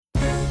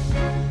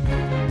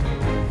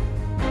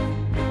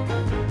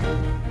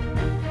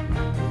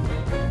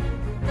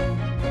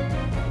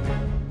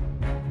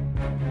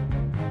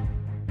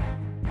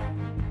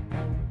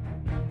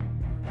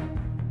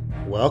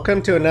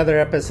Welcome to another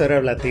episode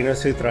of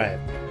Latinos Who Thrive.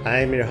 I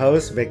am your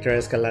host, Victor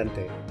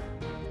Escalante.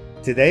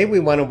 Today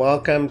we want to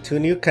welcome two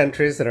new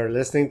countries that are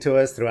listening to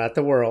us throughout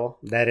the world.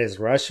 That is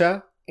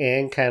Russia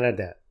and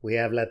Canada. We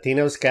have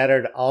Latinos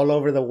scattered all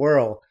over the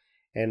world,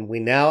 and we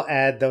now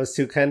add those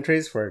two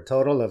countries for a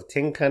total of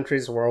 10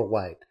 countries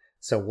worldwide.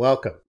 So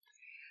welcome.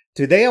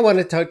 Today I want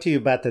to talk to you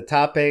about the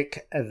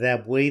topic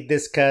that we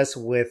discussed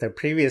with a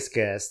previous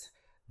guest.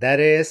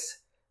 That is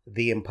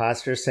the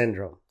Imposter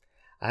Syndrome.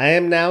 I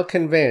am now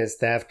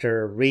convinced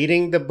after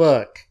reading the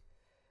book,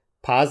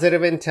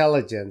 Positive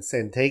Intelligence,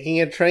 and taking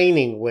a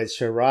training with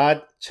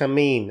Sharad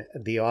Chamin,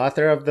 the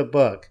author of the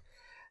book,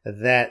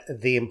 that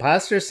the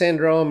imposter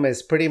syndrome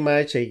is pretty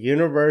much a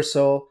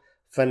universal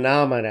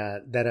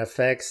phenomena that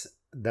affects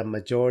the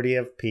majority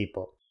of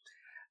people.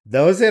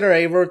 Those that are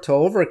able to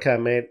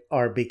overcome it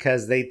are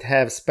because they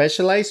have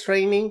specialized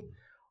training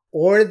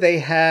or they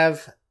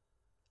have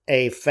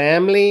a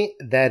family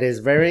that is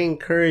very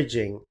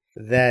encouraging,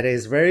 that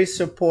is very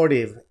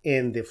supportive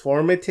in the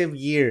formative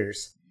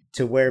years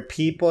to where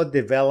people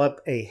develop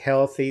a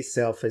healthy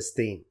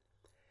self-esteem.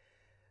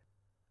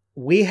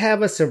 We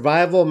have a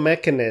survival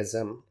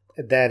mechanism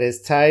that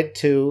is tied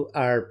to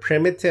our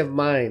primitive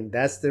mind.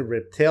 That's the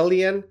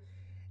reptilian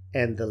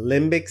and the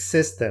limbic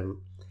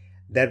system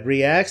that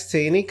reacts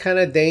to any kind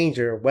of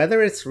danger,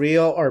 whether it's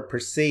real or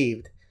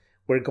perceived.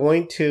 We're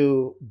going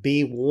to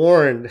be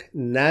warned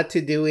not to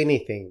do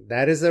anything.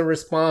 That is a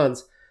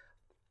response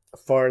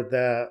for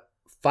the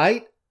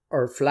fight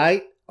or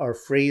flight or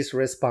freeze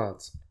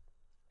response.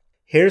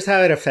 Here's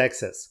how it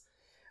affects us.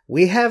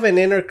 We have an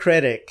inner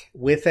critic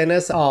within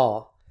us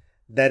all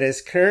that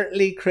is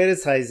currently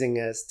criticizing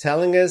us,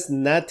 telling us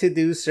not to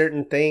do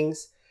certain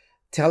things,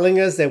 telling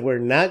us that we're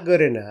not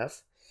good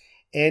enough.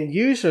 And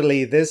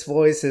usually this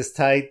voice is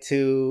tied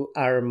to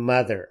our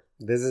mother.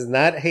 This is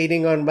not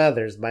hating on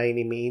mothers by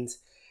any means.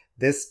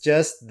 This is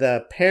just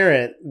the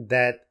parent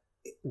that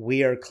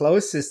we are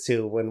closest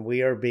to when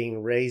we are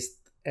being raised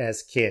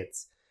as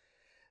kids.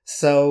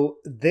 So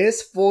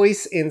this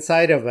voice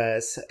inside of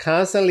us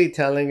constantly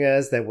telling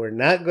us that we're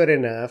not good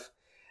enough,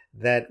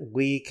 that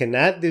we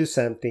cannot do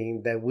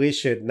something, that we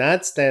should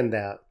not stand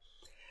out.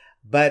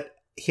 But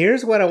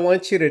here's what I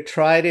want you to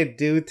try to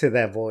do to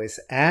that voice.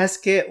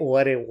 Ask it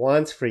what it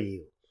wants for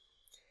you.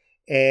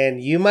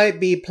 And you might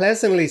be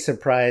pleasantly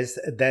surprised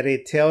that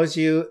it tells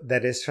you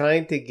that it's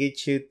trying to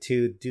get you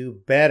to do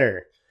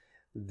better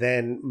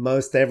than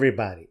most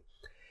everybody.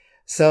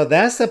 So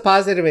that's the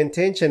positive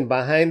intention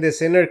behind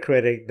this inner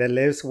critic that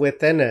lives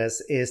within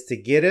us, is to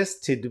get us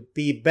to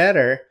be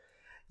better.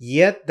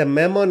 Yet the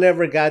memo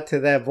never got to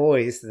that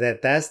voice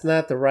that that's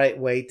not the right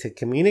way to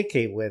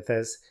communicate with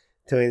us,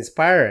 to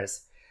inspire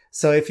us.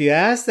 So if you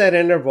ask that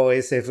inner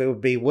voice if it would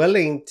be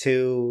willing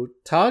to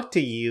talk to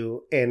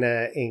you in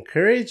an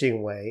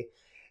encouraging way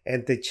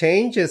and to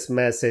change its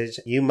message,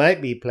 you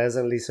might be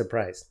pleasantly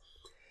surprised.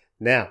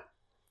 Now,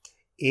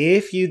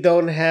 if you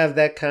don't have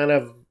that kind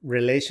of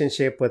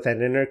relationship with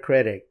an inner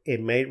critic,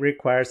 it may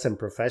require some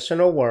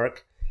professional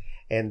work.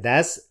 And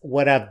that's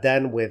what I've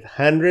done with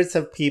hundreds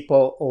of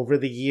people over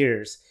the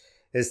years,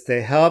 is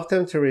to help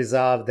them to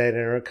resolve that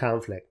inner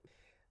conflict.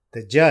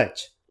 The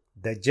judge,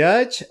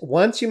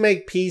 once you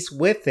make peace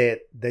with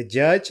it, the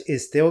judge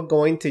is still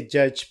going to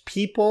judge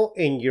people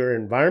in your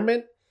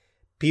environment,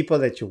 people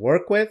that you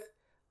work with,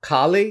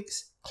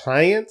 colleagues,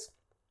 clients.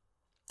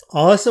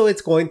 Also,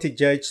 it's going to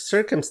judge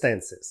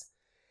circumstances.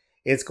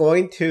 It's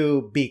going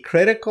to be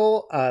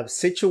critical of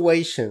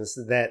situations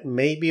that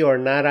maybe are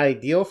not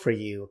ideal for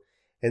you.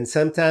 And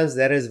sometimes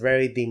that is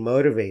very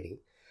demotivating.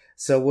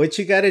 So what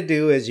you got to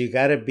do is you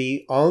got to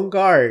be on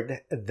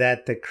guard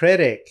that the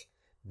critic,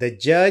 the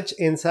judge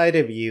inside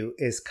of you,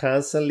 is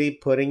constantly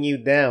putting you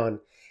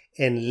down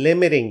and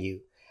limiting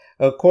you.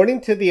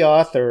 According to the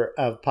author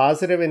of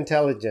Positive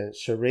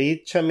Intelligence,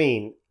 Sharad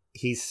Chamin,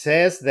 he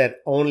says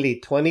that only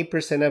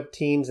 20% of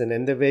teams and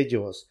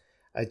individuals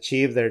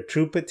achieve their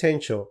true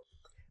potential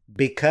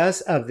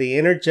because of the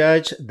inner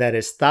judge that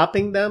is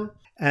stopping them,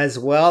 as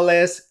well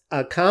as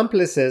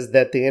accomplices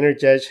that the inner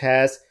judge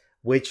has,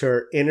 which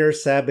are inner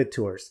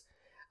saboteurs.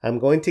 I'm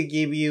going to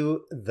give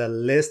you the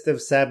list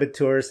of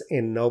saboteurs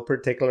in no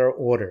particular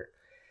order.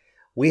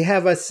 We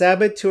have a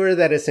saboteur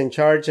that is in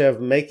charge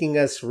of making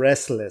us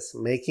restless,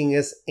 making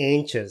us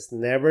anxious,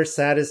 never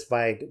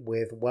satisfied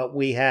with what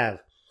we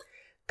have,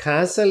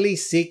 constantly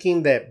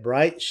seeking that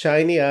bright,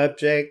 shiny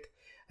object,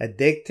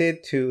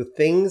 addicted to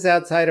things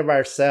outside of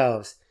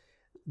ourselves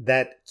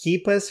that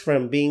keep us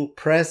from being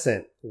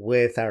present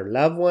with our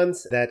loved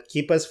ones, that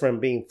keep us from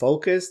being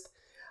focused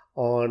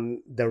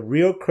on the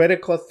real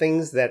critical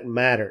things that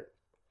matter.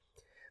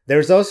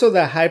 There's also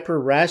the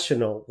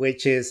hyper-rational,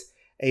 which is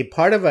a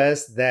part of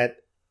us that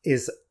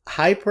is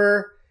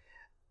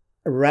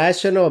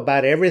hyper-rational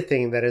about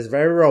everything, that is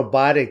very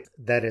robotic,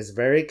 that is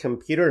very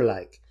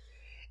computer-like.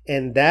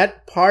 And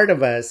that part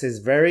of us is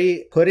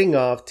very putting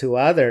off to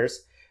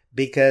others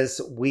because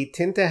we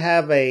tend to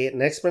have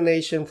an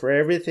explanation for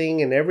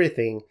everything and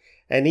everything.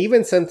 And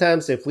even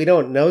sometimes if we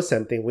don't know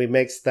something, we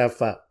make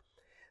stuff up.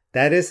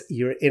 That is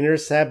your inner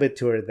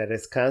saboteur that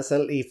is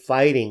constantly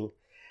fighting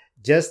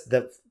just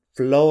the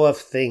flow of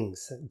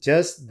things,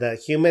 just the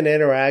human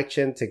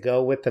interaction to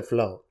go with the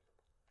flow.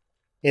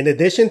 In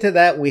addition to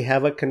that, we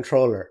have a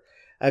controller.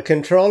 A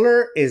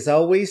controller is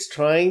always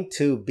trying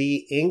to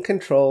be in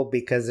control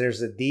because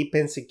there's a deep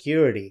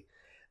insecurity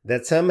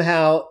that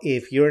somehow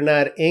if you're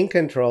not in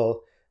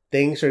control,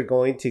 things are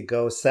going to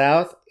go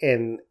south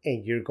and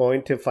you're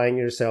going to find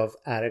yourself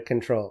out of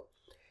control.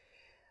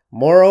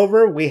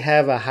 Moreover, we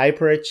have a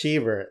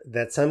hyperachiever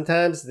that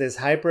sometimes this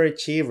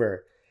hyperachiever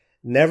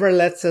never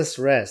lets us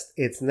rest.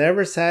 It's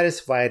never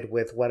satisfied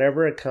with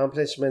whatever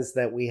accomplishments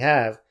that we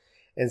have.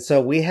 And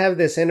so we have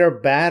this inner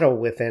battle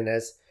within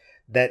us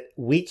that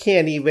we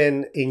can't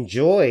even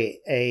enjoy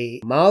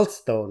a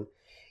milestone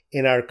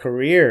in our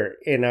career,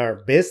 in our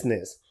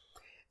business.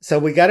 So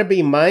we got to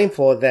be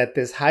mindful that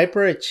this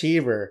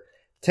hyperachiever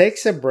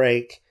takes a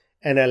break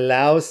and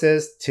allows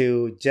us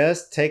to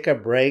just take a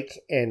break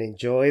and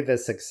enjoy the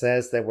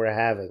success that we're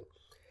having.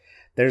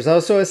 There's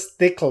also a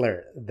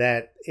stickler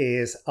that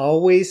is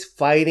always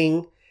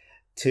fighting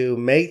to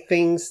make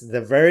things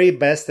the very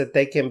best that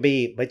they can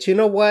be. But you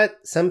know what?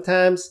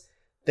 Sometimes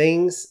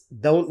things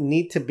don't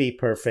need to be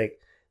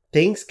perfect.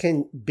 Things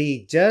can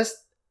be just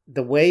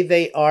the way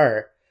they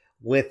are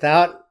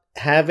without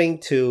having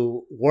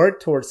to work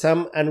towards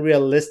some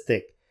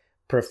unrealistic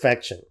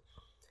perfection.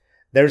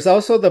 There's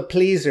also the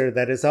pleaser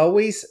that is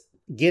always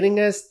getting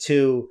us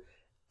to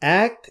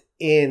act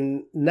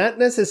in not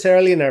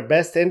necessarily in our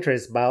best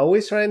interest, but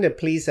always trying to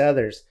please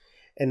others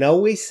and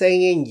always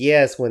saying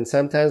yes when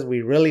sometimes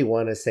we really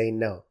want to say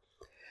no.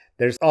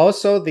 There's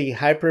also the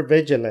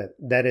hypervigilant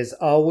that is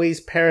always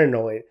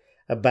paranoid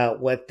about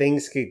what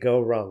things could go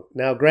wrong.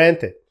 Now,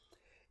 granted,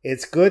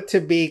 it's good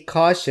to be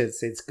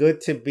cautious. It's good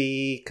to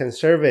be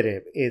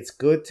conservative. It's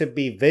good to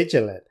be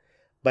vigilant.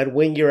 But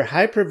when you're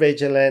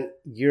hypervigilant,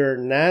 you're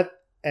not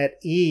at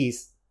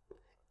ease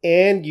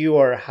and you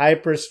are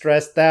hyper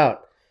stressed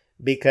out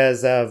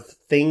because of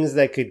things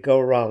that could go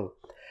wrong.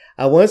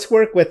 I once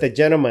worked with a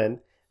gentleman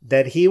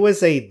that he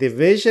was a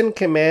division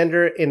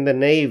commander in the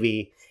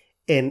Navy,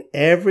 and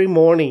every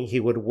morning he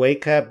would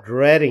wake up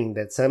dreading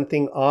that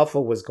something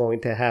awful was going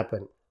to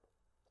happen.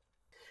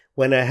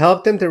 When I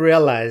helped him to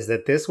realize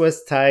that this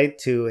was tied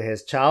to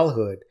his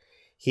childhood,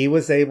 he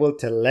was able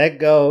to let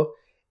go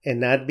and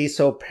not be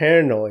so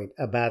paranoid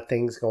about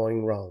things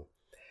going wrong.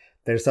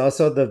 There's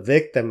also the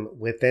victim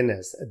within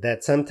us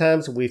that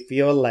sometimes we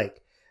feel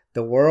like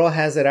the world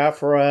has it out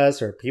for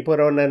us, or people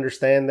don't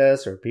understand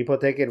us, or people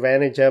take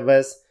advantage of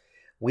us.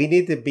 We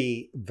need to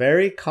be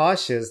very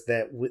cautious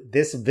that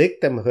this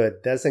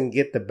victimhood doesn't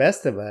get the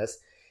best of us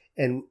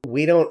and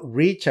we don't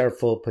reach our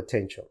full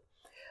potential.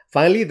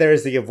 Finally,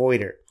 there's the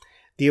avoider.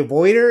 The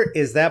avoider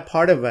is that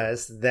part of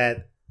us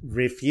that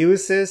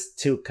refuses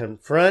to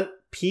confront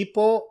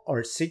people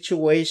or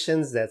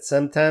situations that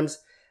sometimes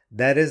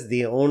that is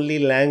the only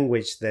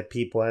language that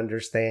people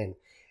understand,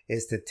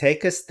 is to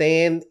take a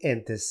stand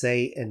and to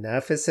say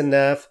enough is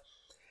enough.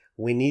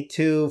 We need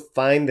to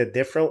find a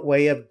different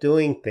way of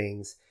doing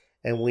things,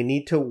 and we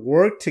need to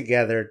work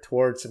together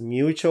towards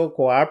mutual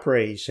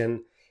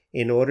cooperation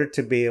in order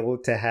to be able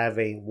to have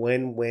a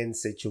win-win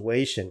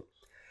situation.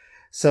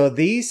 So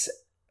these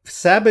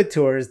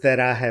saboteurs that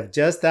I have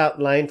just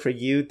outlined for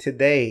you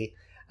today,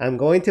 I'm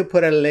going to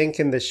put a link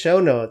in the show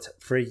notes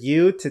for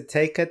you to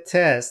take a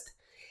test.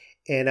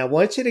 And I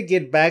want you to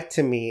get back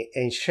to me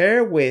and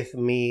share with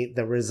me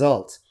the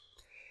results.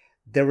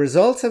 The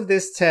results of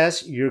this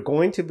test, you're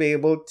going to be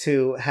able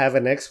to have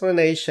an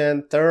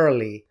explanation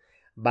thoroughly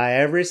by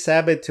every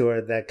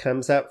saboteur that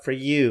comes up for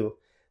you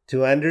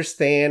to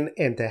understand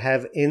and to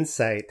have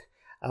insight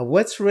of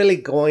what's really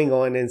going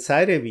on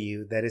inside of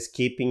you that is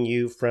keeping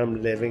you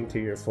from living to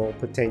your full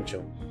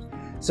potential.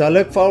 So I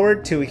look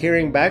forward to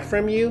hearing back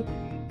from you.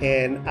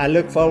 And I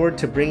look forward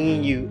to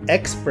bringing you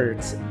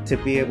experts to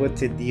be able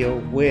to deal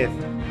with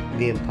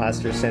the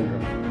imposter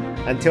syndrome.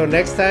 Until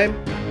next time,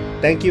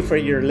 thank you for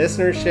your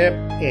listenership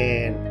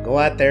and go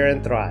out there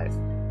and thrive.